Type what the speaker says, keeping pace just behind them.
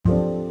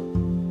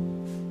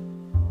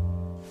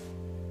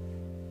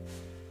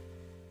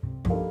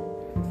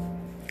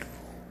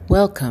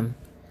Welcome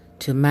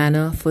to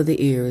Manna for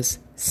the Ears,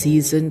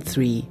 Season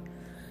 3,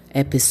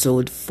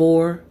 Episode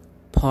 4,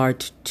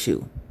 Part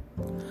 2.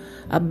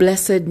 A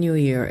blessed new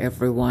year,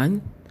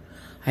 everyone.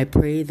 I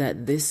pray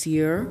that this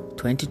year,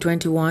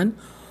 2021,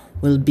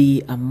 will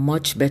be a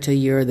much better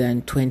year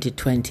than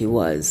 2020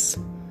 was.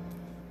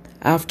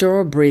 After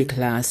our break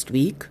last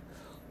week,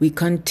 we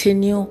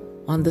continue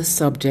on the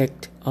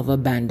subject of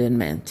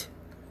abandonment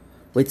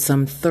with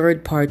some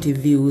third-party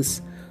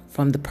views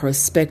from the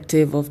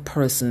perspective of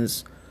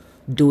persons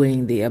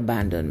doing the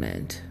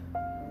abandonment.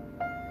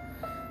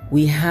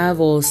 We have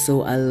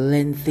also a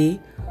lengthy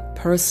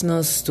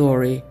personal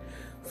story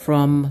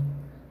from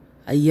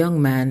a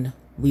young man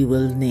we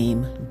will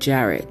name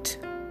Jarrett.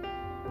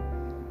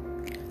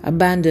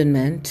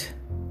 Abandonment,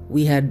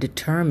 we had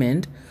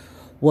determined,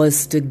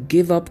 was to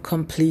give up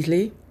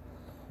completely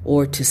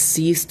or to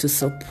cease to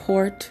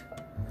support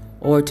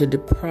or to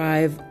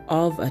deprive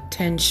of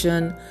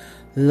attention,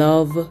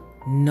 love,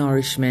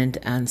 nourishment,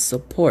 and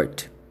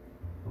support.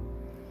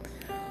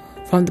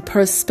 From the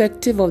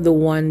perspective of the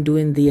one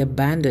doing the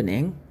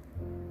abandoning,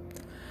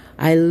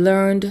 I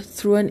learned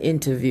through an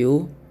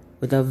interview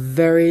with a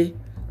very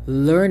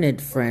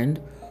learned friend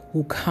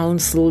who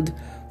counseled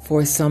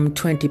for some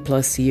 20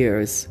 plus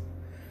years.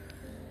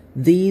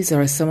 These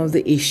are some of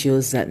the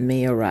issues that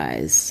may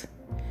arise.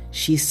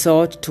 She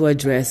sought to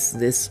address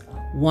this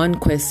one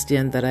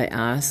question that I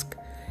asked,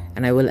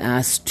 and I will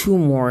ask two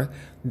more.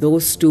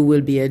 Those two will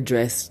be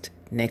addressed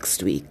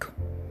next week.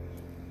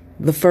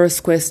 The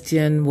first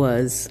question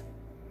was,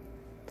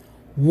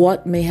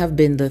 what may have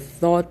been the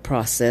thought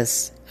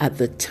process at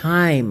the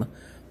time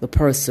the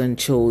person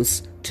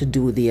chose to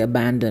do the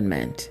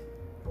abandonment?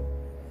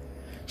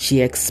 She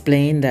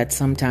explained that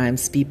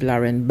sometimes people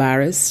are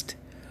embarrassed.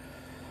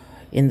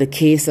 In the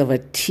case of a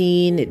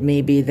teen, it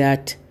may be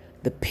that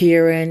the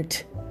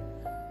parent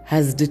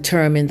has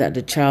determined that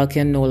the child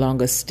can no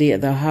longer stay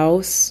at the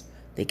house.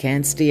 They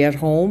can't stay at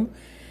home.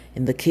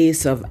 In the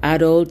case of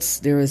adults,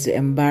 there is the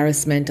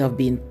embarrassment of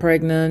being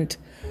pregnant,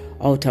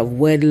 out of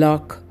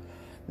wedlock.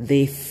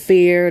 They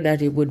fear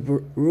that it would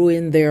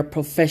ruin their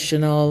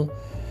professional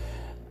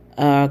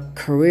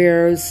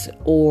careers,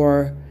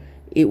 or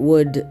it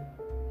would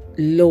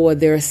lower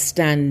their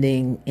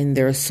standing in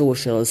their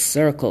social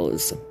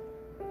circles.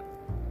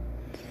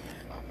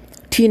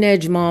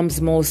 Teenage moms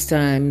most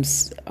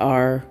times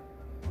are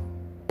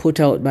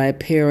put out by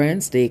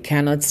parents. They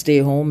cannot stay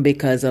home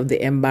because of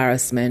the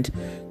embarrassment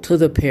to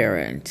the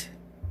parent.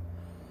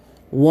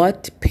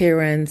 What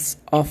parents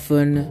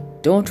often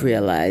don't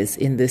realize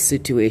in this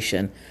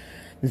situation,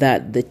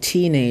 that the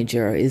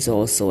teenager is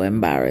also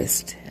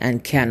embarrassed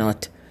and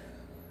cannot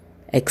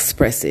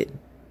express it,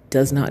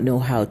 does not know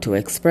how to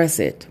express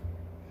it.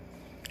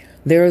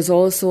 There is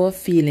also a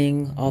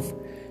feeling of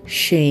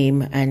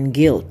shame and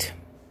guilt.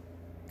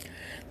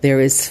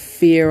 There is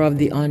fear of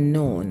the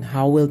unknown.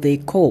 How will they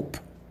cope?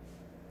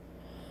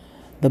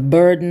 The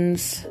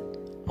burdens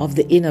of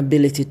the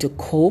inability to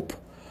cope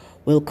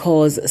will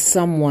cause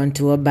someone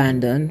to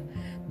abandon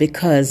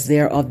because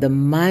they're of the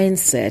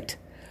mindset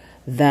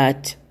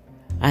that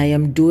I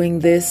am doing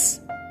this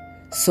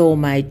so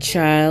my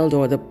child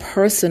or the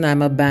person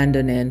I'm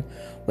abandoning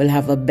will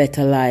have a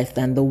better life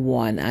than the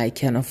one I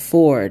can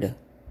afford.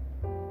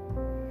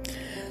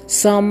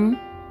 Some,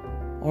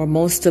 or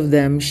most of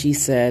them, she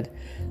said,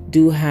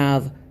 do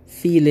have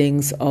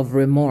feelings of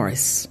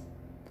remorse.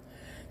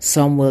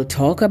 Some will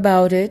talk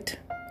about it,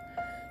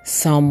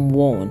 some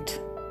won't.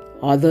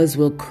 Others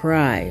will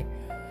cry.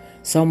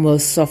 Some will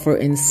suffer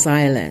in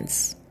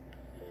silence.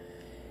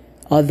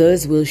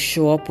 Others will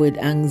show up with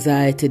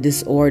anxiety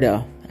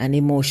disorder and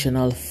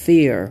emotional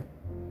fear.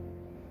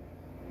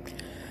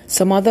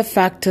 Some other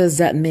factors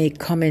that may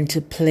come into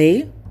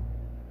play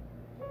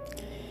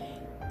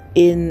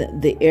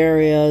in the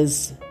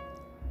areas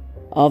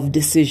of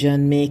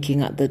decision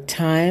making at the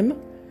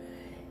time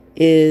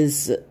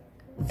is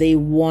they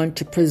want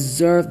to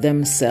preserve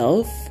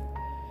themselves.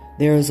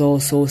 There is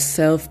also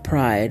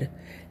self-pride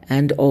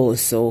and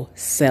also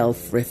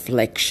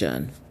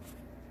self-reflection.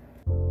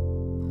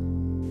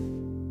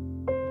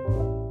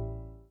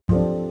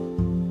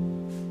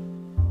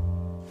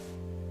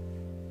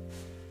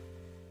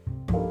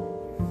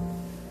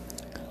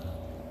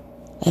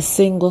 A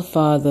single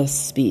father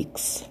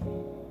speaks.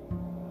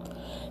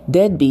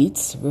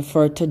 Deadbeats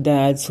refer to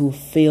dads who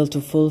fail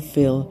to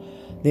fulfill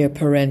their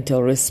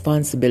parental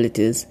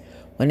responsibilities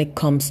when it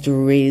comes to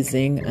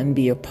raising and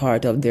be a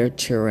part of their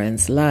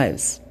children's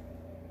lives.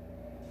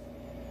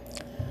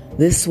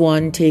 This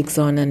one takes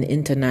on an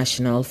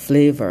international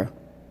flavor.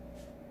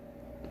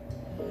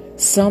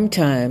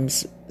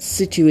 Sometimes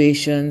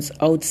situations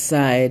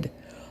outside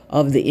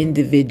of the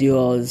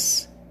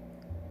individual's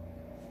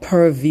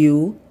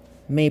purview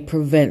may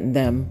prevent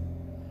them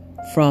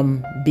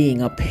from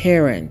being a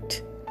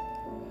parent.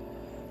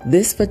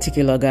 This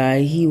particular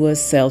guy, he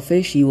was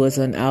selfish. He was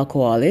an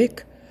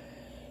alcoholic.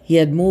 He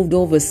had moved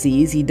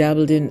overseas. He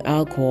dabbled in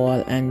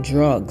alcohol and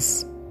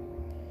drugs.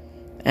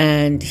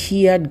 And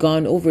he had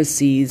gone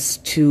overseas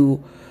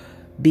to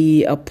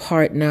be a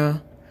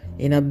partner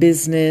in a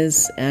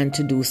business and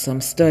to do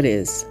some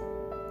studies.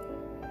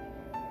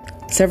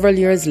 Several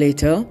years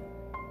later,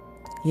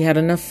 he had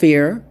an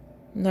affair,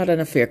 not an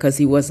affair because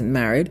he wasn't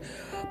married,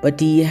 but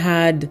he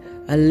had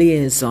a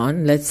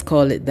liaison, let's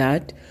call it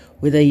that,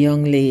 with a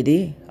young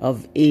lady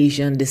of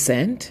Asian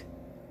descent.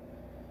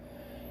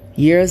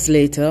 Years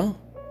later,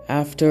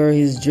 after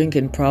his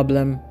drinking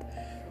problem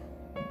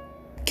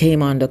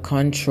came under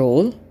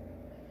control,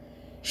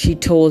 she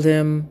told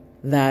him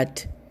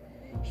that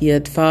he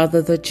had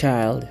fathered the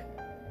child,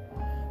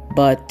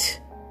 but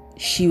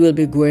she will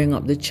be growing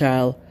up the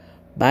child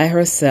by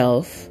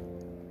herself,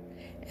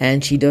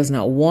 and she does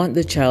not want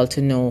the child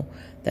to know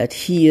that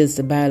he is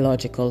the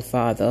biological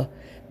father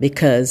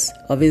because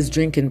of his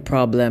drinking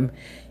problem.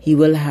 He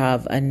will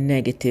have a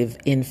negative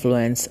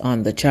influence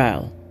on the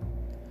child.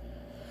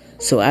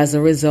 So as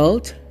a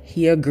result,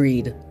 he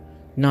agreed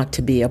not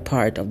to be a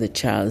part of the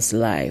child's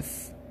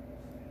life.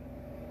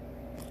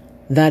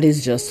 That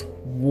is just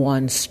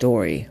one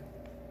story.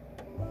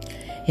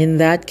 In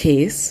that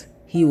case,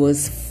 he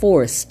was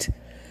forced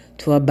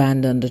to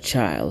abandon the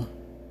child.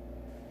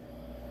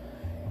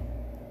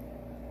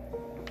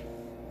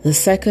 The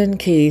second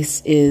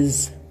case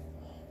is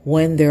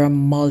when there are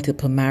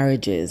multiple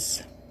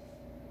marriages.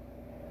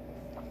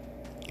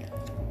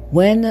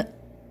 When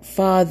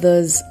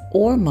fathers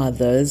or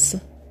mothers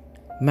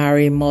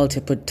marry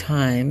multiple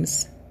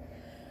times,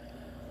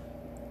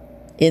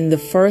 in the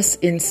first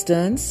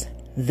instance,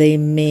 they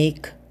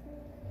make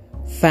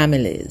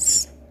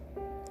families.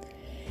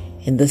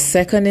 In the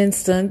second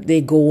instance,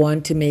 they go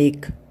on to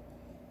make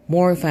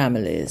more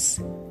families.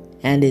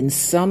 And in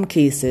some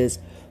cases,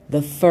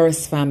 the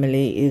first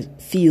family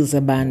feels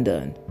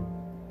abandoned.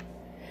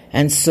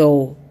 And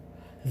so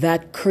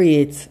that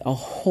creates a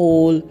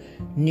whole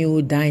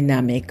new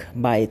dynamic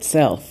by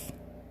itself.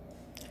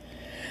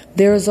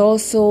 There is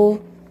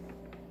also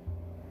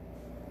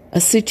a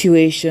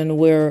situation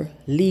where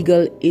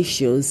legal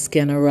issues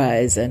can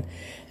arise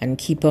and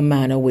keep a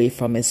man away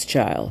from his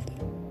child.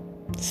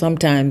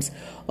 Sometimes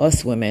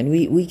us women,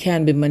 we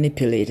can be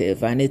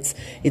manipulative, and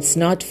it's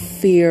not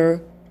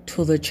fair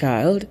to the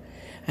child,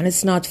 and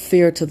it's not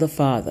fair to the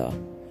father,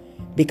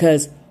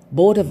 because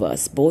both of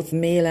us, both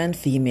male and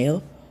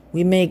female,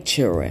 we make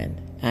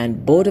children,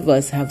 and both of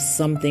us have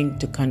something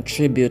to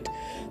contribute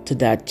to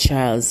that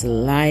child's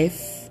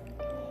life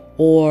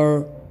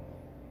or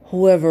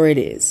whoever it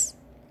is,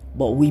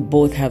 but we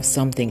both have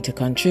something to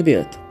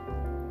contribute.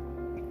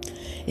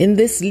 In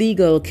this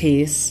legal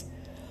case,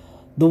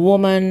 the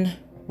woman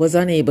was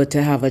unable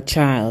to have a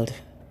child,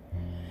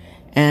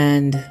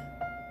 and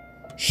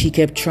she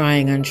kept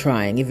trying and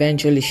trying.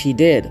 Eventually she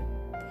did.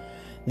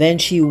 Then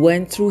she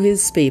went through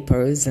his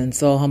papers and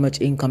saw how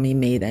much income he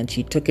made, and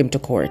she took him to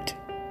court.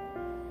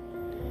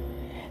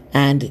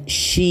 And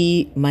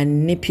she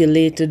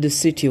manipulated the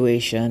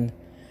situation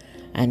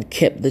and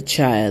kept the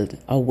child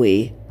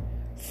away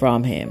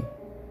from him.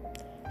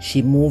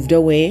 She moved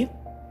away,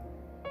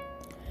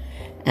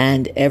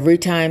 and every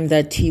time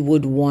that he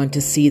would want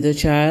to see the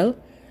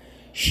child,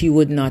 she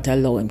would not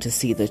allow him to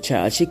see the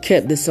child. She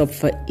kept this up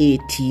for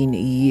 18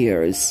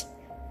 years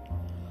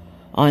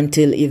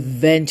until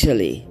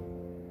eventually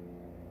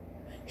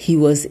he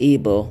was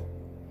able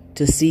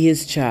to see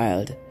his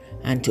child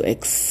and to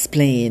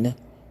explain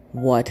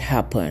what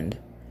happened.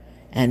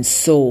 And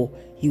so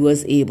he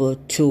was able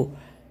to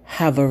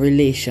have a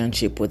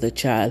relationship with the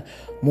child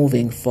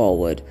moving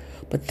forward.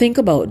 But think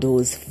about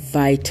those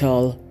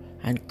vital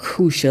and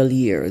crucial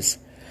years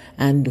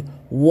and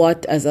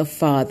what as a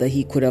father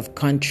he could have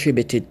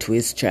contributed to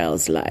his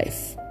child's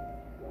life.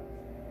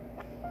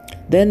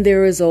 Then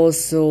there is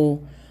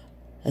also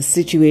a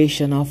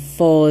situation of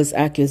false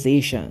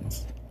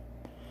accusations.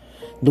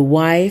 The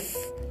wife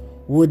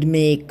would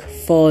make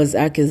false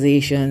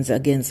accusations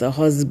against the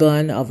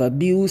husband of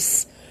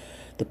abuse.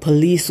 The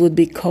police would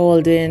be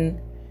called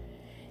in,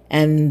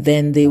 and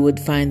then they would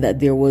find that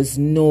there was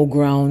no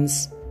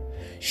grounds.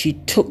 She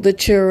took the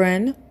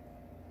children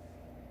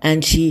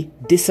and she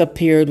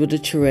disappeared with the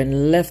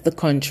children, left the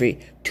country.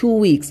 2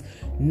 weeks,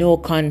 no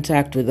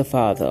contact with the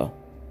father.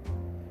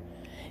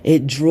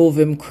 It drove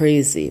him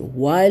crazy.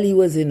 While he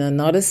was in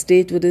another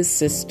state with his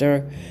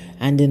sister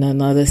and in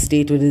another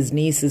state with his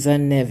nieces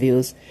and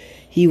nephews,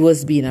 he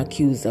was being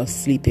accused of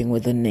sleeping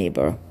with a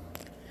neighbor.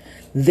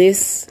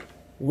 This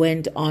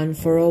went on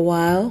for a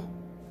while,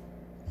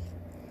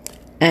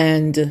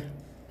 and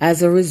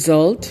as a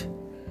result,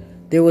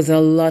 there was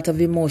a lot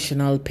of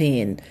emotional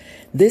pain.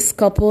 This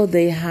couple,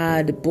 they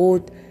had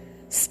both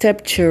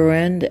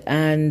stepchildren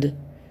and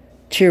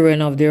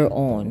children of their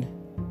own.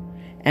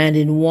 And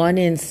in one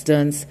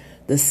instance,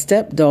 the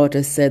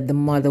stepdaughter said the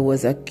mother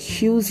was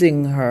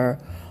accusing her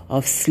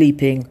of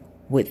sleeping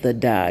with the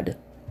dad.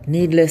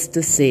 Needless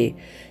to say,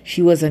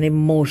 she was an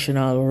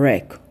emotional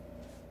wreck.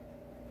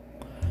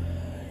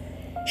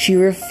 She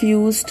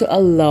refused to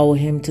allow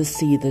him to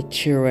see the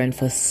children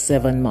for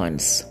 7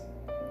 months.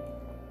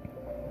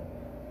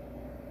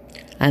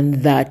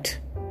 And that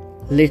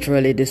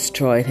literally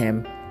destroyed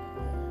him.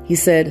 He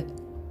said,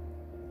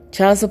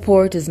 child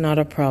support is not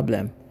a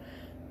problem.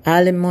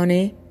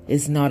 Alimony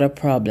is not a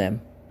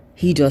problem.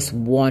 He just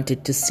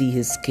wanted to see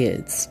his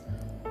kids.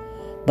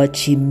 But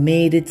she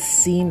made it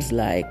seem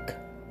like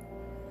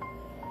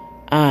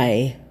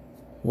I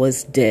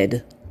was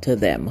dead to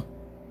them.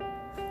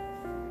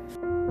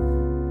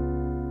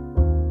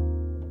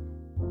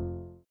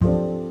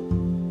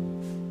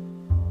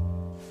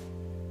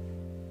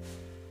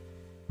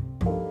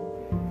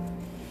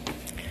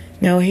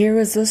 Now here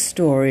is a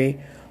story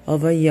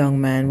of a young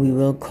man we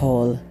will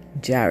call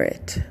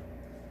Jarrett.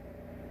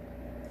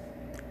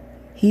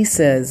 He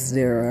says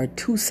there are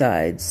two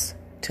sides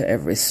to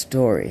every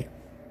story.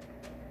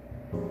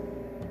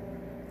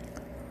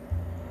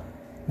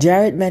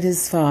 Jarrett met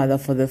his father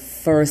for the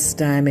first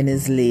time in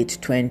his late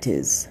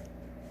 20s.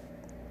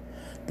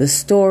 The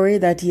story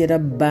that he had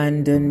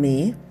abandoned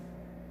me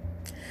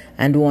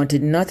and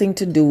wanted nothing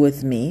to do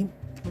with me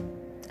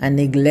and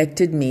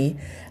neglected me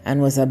and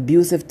was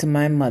abusive to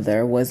my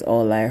mother was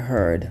all I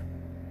heard.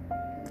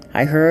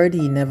 I heard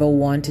he never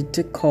wanted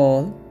to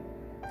call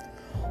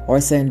or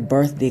send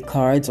birthday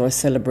cards or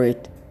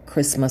celebrate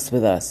Christmas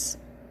with us.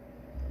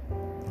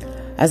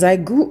 As I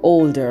grew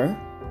older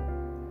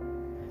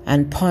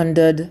and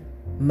pondered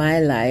my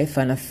life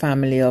and a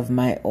family of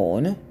my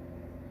own,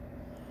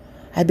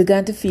 I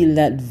began to feel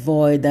that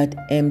void, that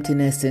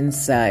emptiness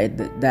inside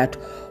that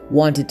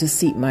wanted to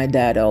seek my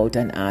dad out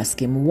and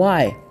ask him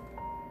why.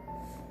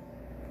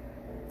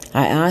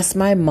 I asked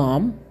my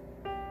mom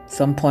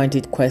some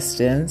pointed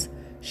questions.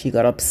 She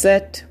got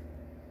upset,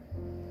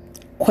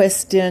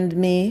 questioned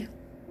me,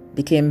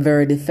 became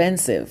very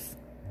defensive.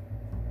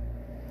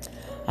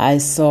 I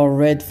saw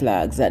red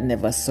flags that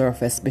never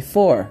surfaced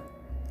before.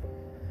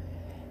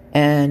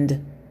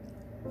 And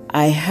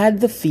I had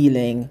the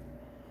feeling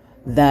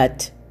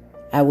that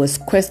I was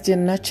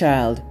questioning a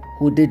child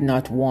who did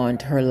not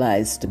want her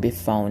lies to be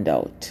found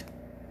out.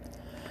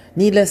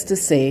 Needless to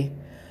say,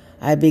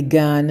 I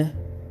began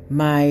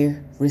my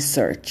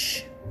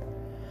research.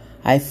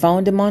 I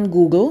found him on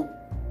Google,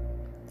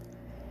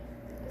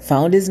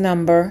 found his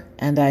number,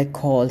 and I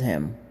called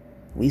him.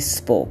 We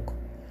spoke.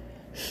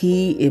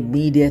 He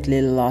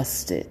immediately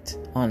lost it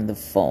on the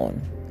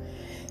phone.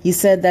 He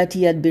said that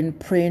he had been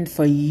praying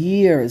for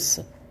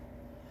years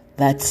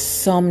that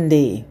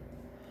someday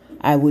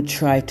I would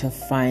try to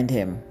find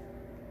him.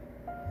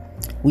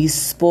 We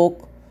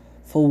spoke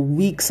for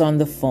weeks on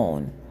the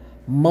phone,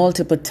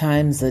 multiple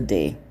times a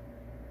day.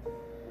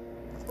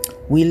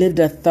 We lived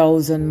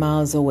 1,000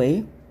 miles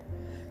away,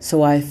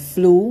 so I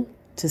flew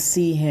to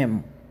see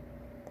him.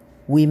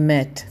 We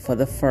met for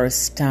the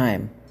first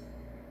time.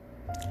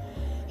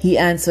 He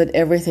answered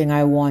everything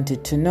I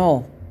wanted to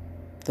know,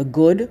 the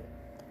good,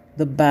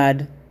 the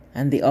bad,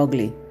 and the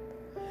ugly.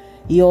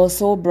 He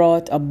also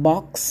brought a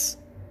box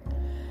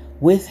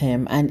with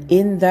him, and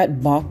in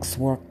that box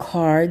were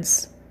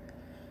cards,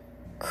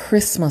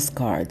 Christmas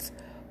cards,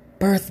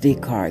 birthday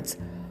cards,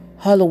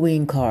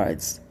 Halloween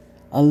cards,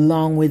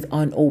 along with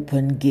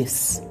unopened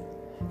gifts,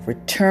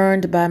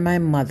 returned by my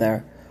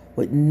mother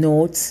with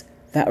notes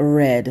that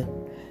read,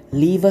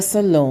 "Leave us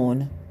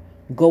alone,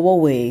 go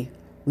away,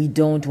 we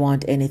don't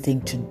want anything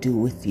to do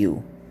with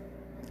you."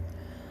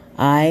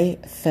 I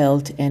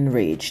felt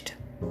enraged.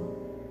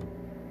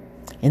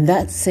 In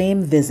that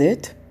same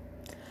visit,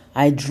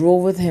 I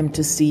drove with him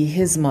to see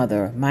his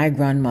mother, my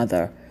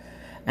grandmother,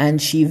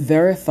 and she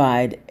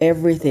verified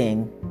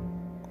everything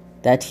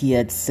that he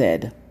had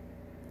said.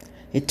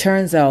 It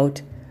turns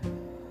out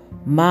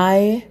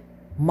my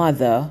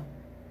mother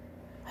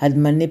had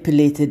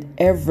manipulated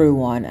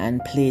everyone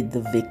and played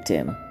the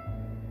victim.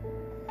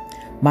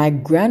 My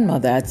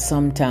grandmother at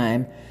some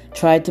time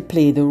tried to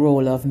play the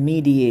role of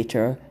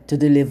mediator to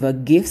deliver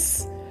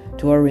gifts,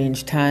 to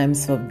arrange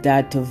times for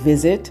dad to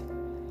visit,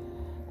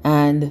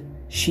 and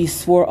she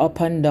swore up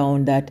and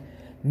down that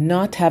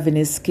not having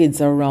his kids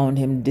around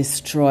him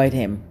destroyed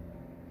him.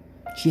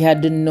 She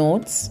had the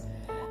notes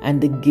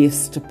and the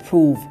gifts to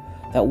prove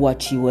that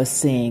what she was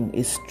saying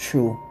is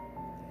true.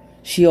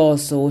 She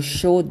also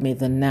showed me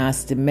the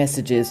nasty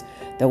messages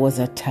that was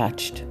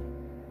attached.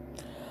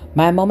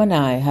 My mom and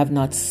I have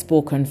not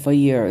spoken for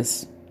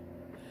years.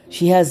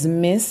 She has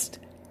missed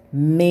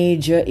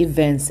major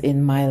events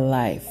in my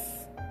life.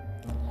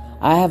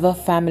 I have a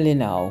family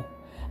now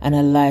and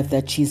a life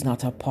that she's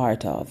not a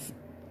part of.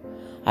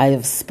 I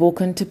have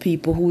spoken to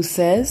people who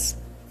says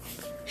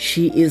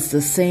she is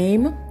the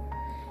same,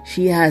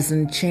 she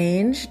hasn't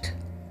changed,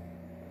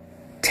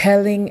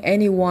 telling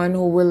anyone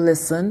who will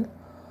listen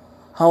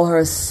how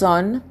her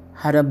son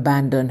had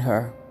abandoned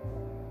her.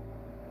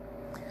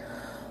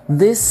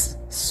 This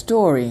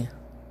story,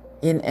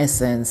 in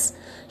essence,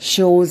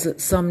 shows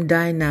some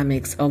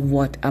dynamics of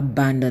what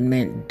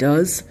abandonment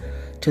does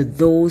to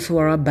those who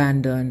are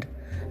abandoned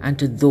and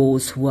to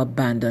those who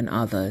abandon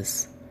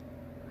others.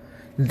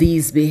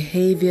 These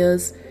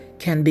behaviors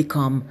can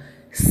become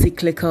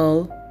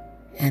cyclical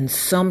and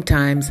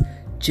sometimes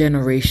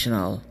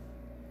generational.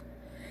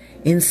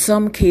 In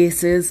some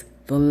cases,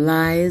 the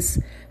lies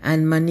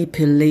and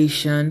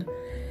manipulation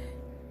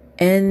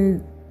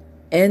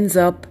ends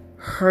up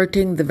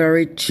hurting the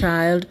very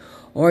child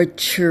or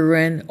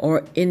children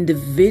or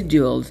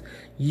individuals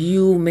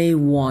you may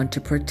want to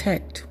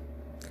protect.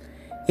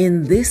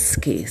 In this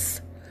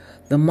case,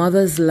 the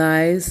mother's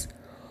lies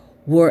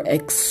were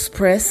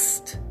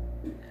expressed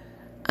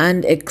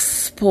and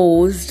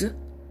exposed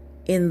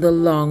in the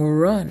long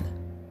run,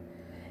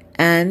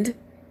 and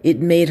it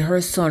made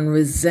her son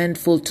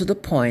resentful to the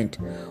point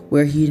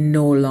where he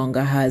no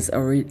longer has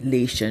a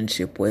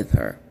relationship with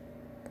her.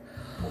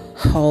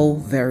 How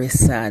very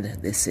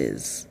sad this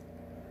is.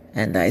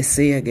 And I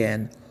say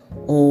again,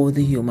 oh,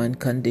 the human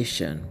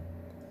condition.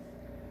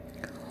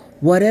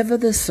 Whatever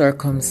the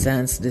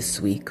circumstance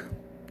this week,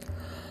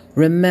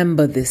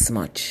 remember this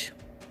much.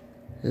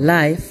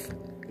 Life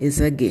is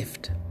a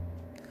gift.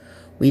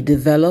 We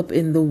develop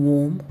in the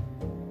womb,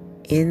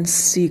 in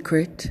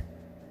secret.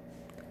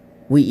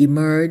 We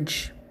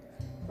emerge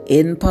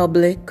in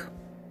public.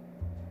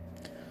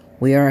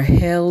 We are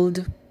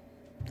held.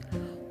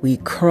 We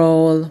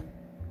crawl.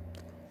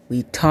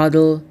 We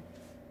toddle.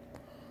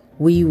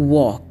 We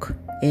walk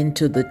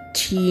into the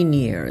teen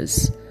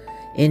years,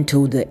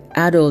 into the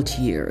adult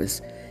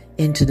years,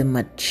 into the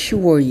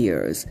mature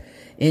years,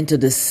 into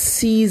the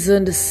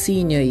seasoned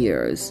senior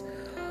years.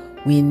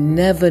 We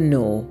never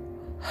know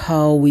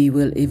how we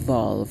will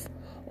evolve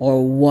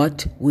or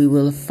what we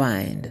will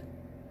find.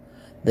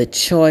 The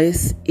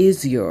choice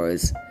is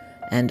yours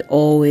and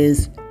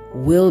always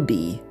will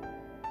be.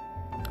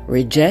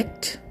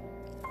 Reject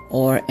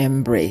or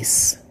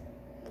embrace.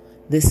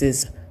 This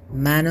is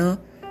Manna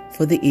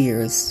for the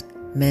Ears,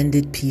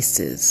 Mended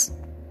Pieces.